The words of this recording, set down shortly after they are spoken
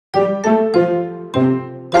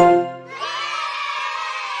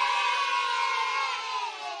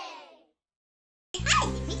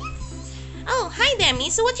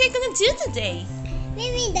So what you're gonna do today?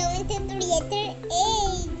 Maybe going to the letter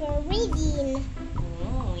A for reading.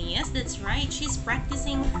 Oh, yes, that's right. She's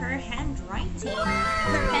practicing her handwriting,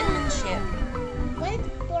 her penmanship. One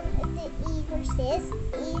for the E versus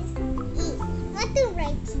is E. Want to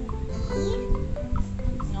write E?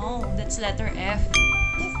 No, that's letter F.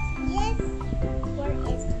 Is yes for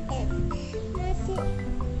is F. Not to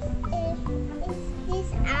F. Is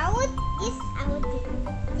this out? Is out.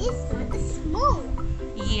 This one is small.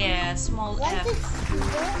 Yeah, small What F. is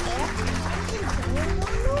small F?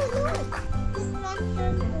 No. This one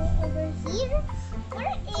can go over here.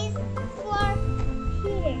 Where is for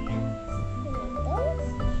here?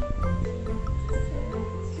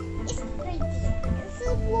 It's right here. So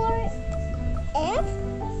for F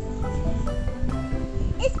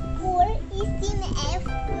is for is in F,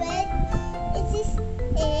 but it is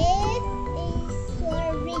F is for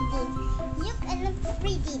reading. You cannot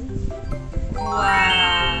reading.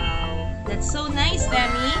 Wow, that's so nice, Demi.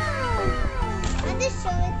 I want to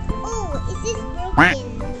show it. Oh, is this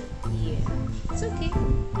broken? Yeah, it's okay.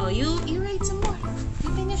 Oh, you write some more. You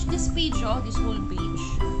finish this page, this whole page.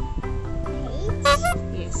 Page?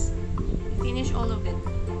 Yes, you finish all of it.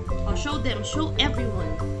 Oh, show them, show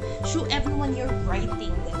everyone. Show everyone your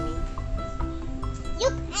writing, Demi.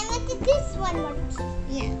 Look, I wanted this one working.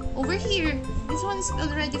 Yeah, over here. This one's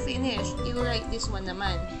already finished. You write this one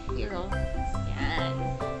naman. Here, oh. Yan.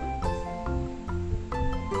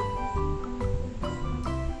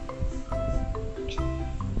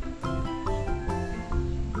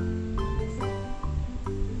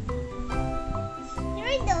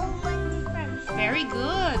 You're the one from. Very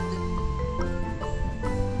good.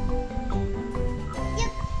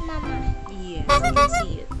 Look, Mama. Yes, I can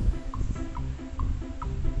see it.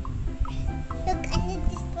 Look, I need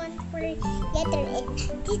this one for letter N.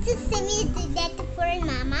 This is similar to that for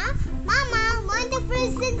Mama. Mama, want the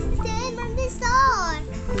present from the store.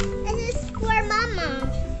 This is for Mama.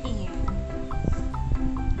 Yeah.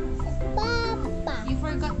 Papa. You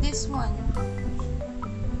forgot this one.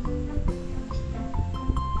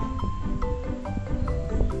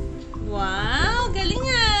 Wow, galing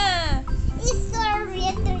ah! It's for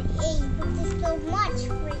letter A, but it's so much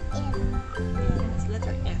for M. It's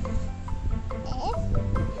letter F. F.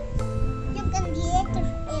 Look at the letter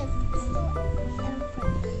F. So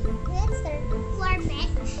letter for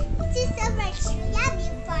math. It is a very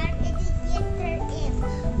part. It is letter F.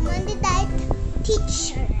 Monday type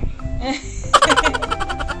teacher.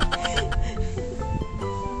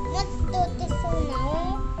 Let's do this one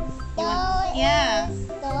now. Yeah.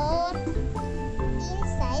 The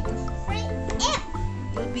inside for F.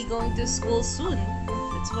 You'll be going to school soon.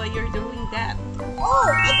 That's why you're doing that. Oh,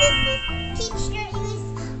 it is this teacher is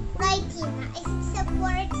writing. I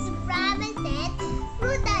support Brahman said,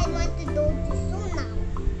 Ruda, I want to go to school now.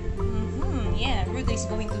 Yeah, Ruda is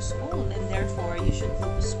going to school and therefore you should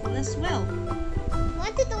go to school as well.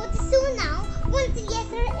 Want to go to school now? Want to get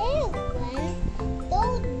her L one? Do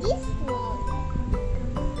this one.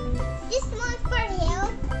 This one for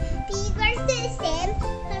help. P versus M.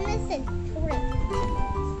 Hamilton. Correct.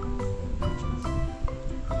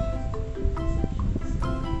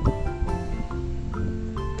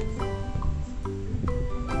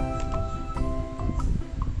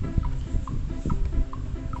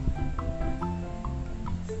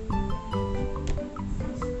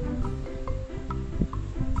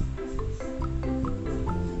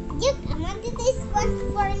 Look, I wanted this one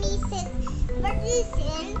for me since for this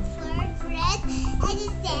and for bread and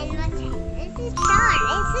this then what this is star.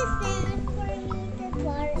 This is then for me the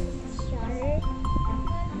bar star.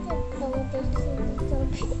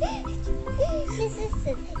 This is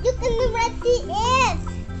it. You can write the F.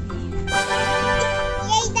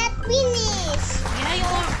 Yay, that finished. Yeah,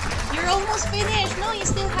 you're almost finished. No, you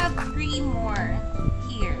still have 3 more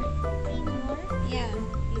here. 3 more. Yeah,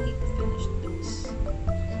 you need to finish those.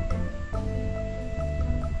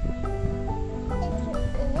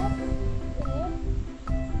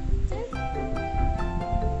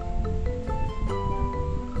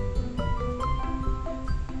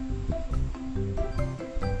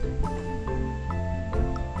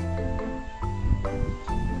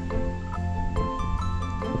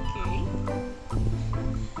 Okay.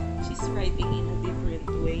 She's writing in a different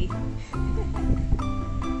way.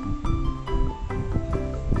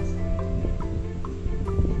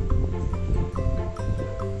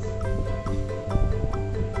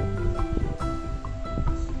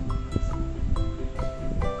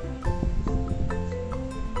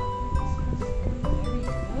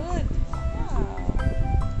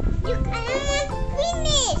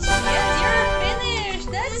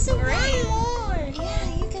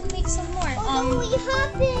 we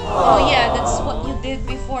have it. Oh yeah, that's what you did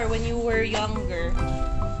before when you were younger.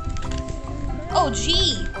 Oh,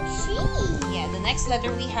 G. G. Yeah, the next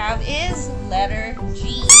letter we have is letter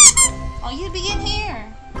G. Oh, you begin here.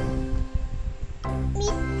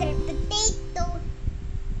 Mr. Potato.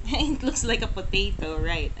 It looks like a potato,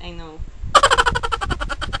 right? I know.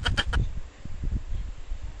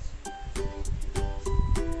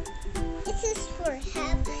 This is for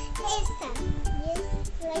have hairstyle.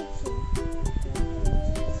 Yes, right here.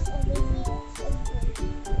 Over here,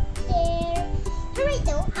 there. Alright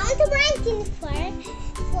though, I want to rank in for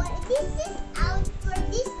this is out for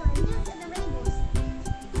this one. Look at the rainbows.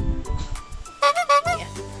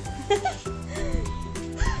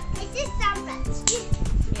 This is Starbucks.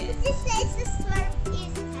 Yes. This says the slurp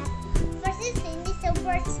is for this thing. So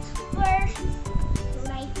for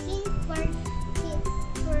writing for kids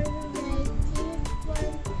for writing for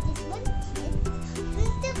this one kids.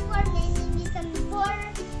 This is for naming some for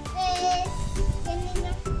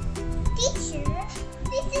teacher.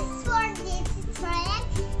 This is for this friend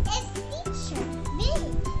is teacher. Big.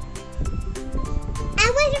 I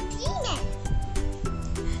want a peanut.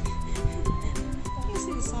 Yung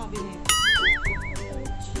sinasabi niya.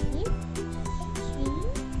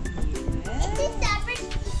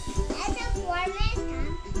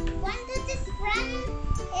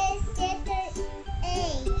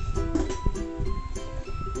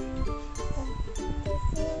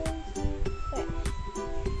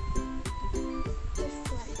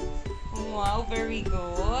 Wow, very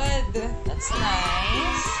good. That's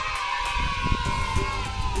nice.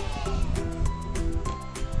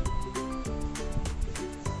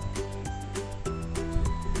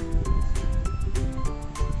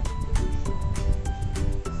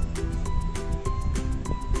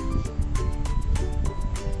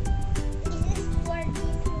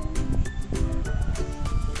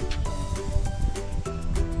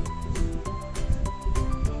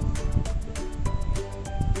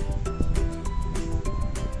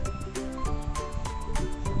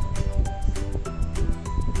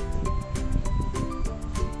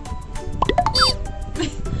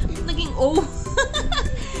 Naging O.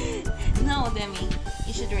 No, Demi.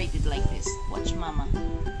 You should write it like this. Watch Mama.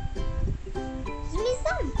 Give me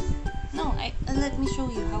some. No, let me show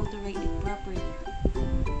you how to write it properly.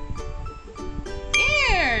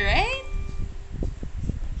 Here, right?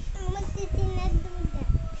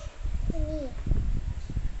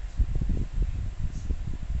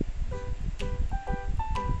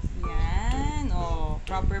 Yan. Oh,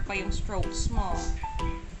 proper pa yung strokes mo.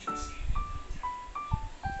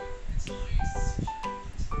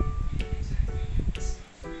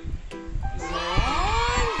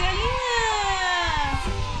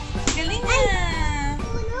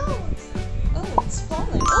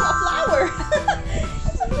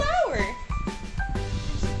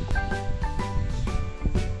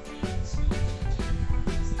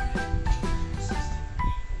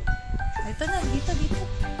 Ito na, dito.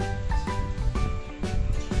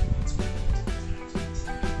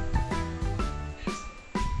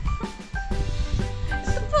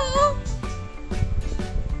 Ito po.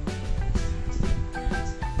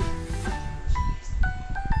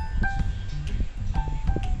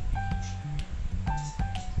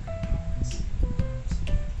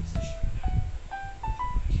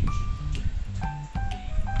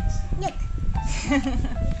 Look.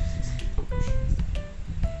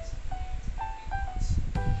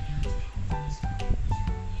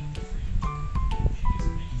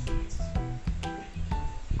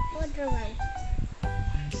 Wonderland.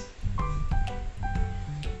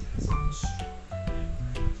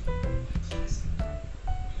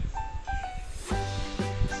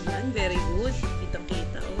 Yan, very good.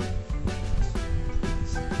 Kitang-kita, oh.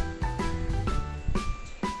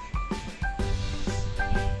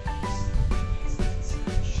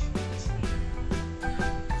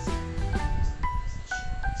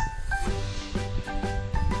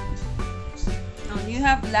 Now, you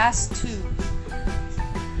have last two.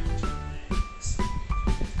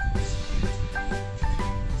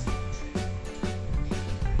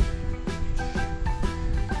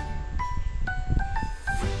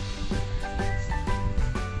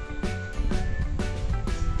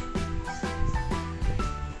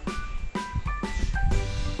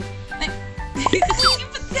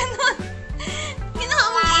 Ba't ganon?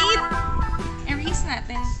 Ginakamang 8. Erase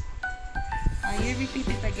natin. You repeat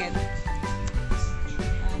it again.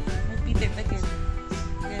 Repeat it again.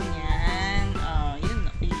 Ganyan. Yun.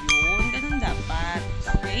 Ganun dapat.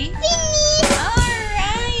 Okay?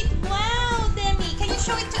 Alright! Wow, Demi! Can you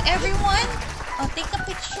show it to everyone? Oh, take a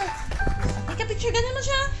picture. Take a picture. Ganun mo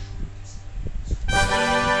siya.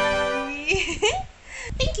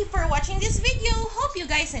 thank you for watching this video. Hope you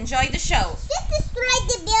guys enjoyed the show. Just destroy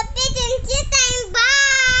the bell button 2 times.